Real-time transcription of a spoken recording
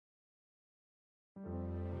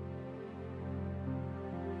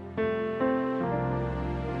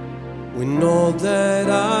when all that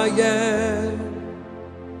I am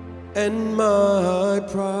and my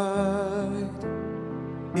pride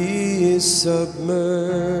is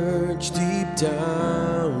submerged deep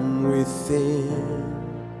down within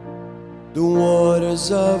the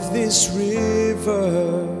waters of this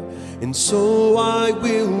river, and so I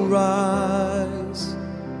will rise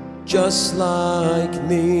just like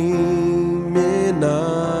Naaman.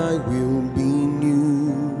 I will be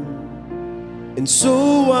new, and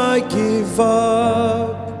so I give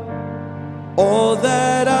up all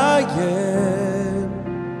that I am,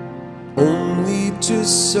 only to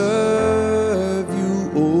serve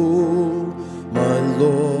you, oh my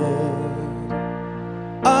Lord.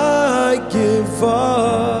 I give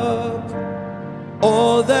up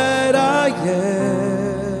all that I am,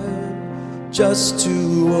 just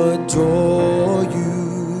to adore you,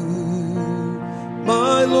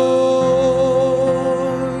 my Lord,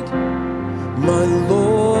 my Lord.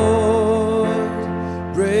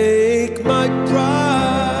 Break my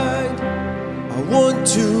pride, I want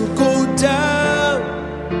to go down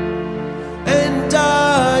and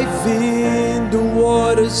dive in the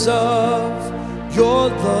waters of your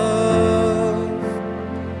love.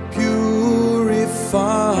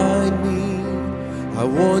 Purify me, I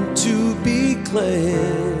want to be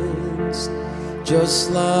cleansed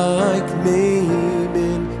just like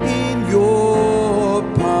Naaman in your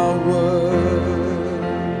power.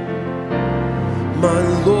 My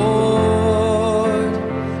Lord,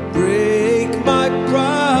 break my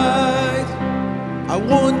pride, I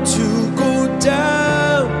want to go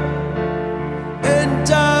down and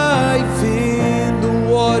dive in the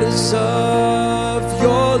waters of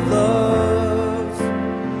your love.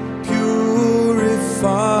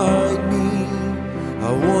 Purify me,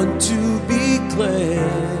 I want to be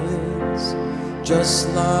cleansed just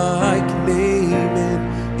like Naaman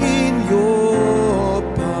in your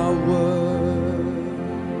power.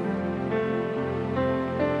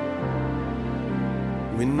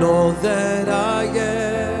 When all that I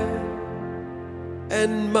am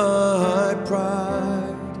and my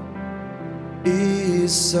pride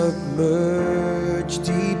is submerged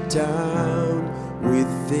deep down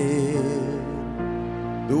within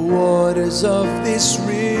the waters of this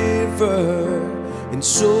river, and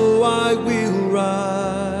so I will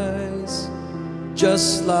rise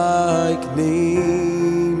just like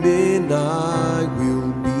Naaman. I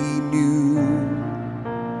will be new,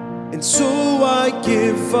 and so I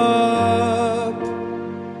give up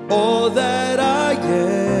all that I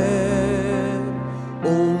am,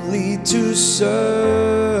 only to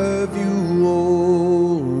serve you,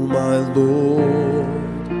 oh my Lord.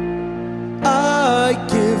 I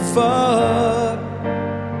give up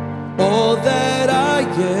all that I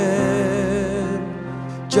am,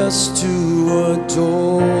 just to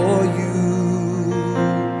adore you,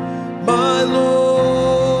 my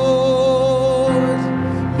Lord,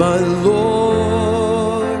 my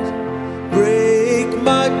Lord. Break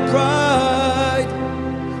my pride,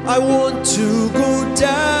 I want to go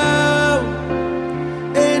down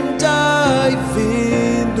and dive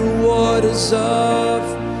in the waters of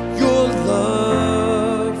your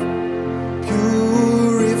love.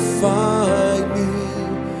 Purify me,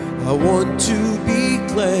 I want to be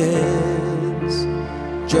cleansed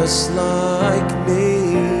just like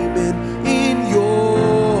Naaman in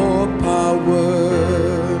your power.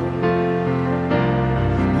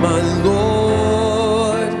 My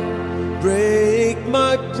Lord, break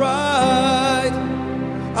my pride,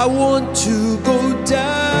 I want to go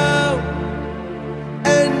down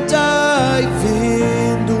and dive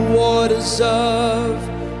in the waters of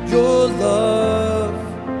your love.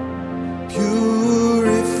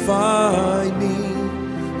 Purify me,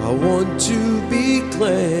 I want to be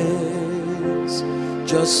cleansed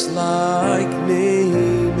just like me.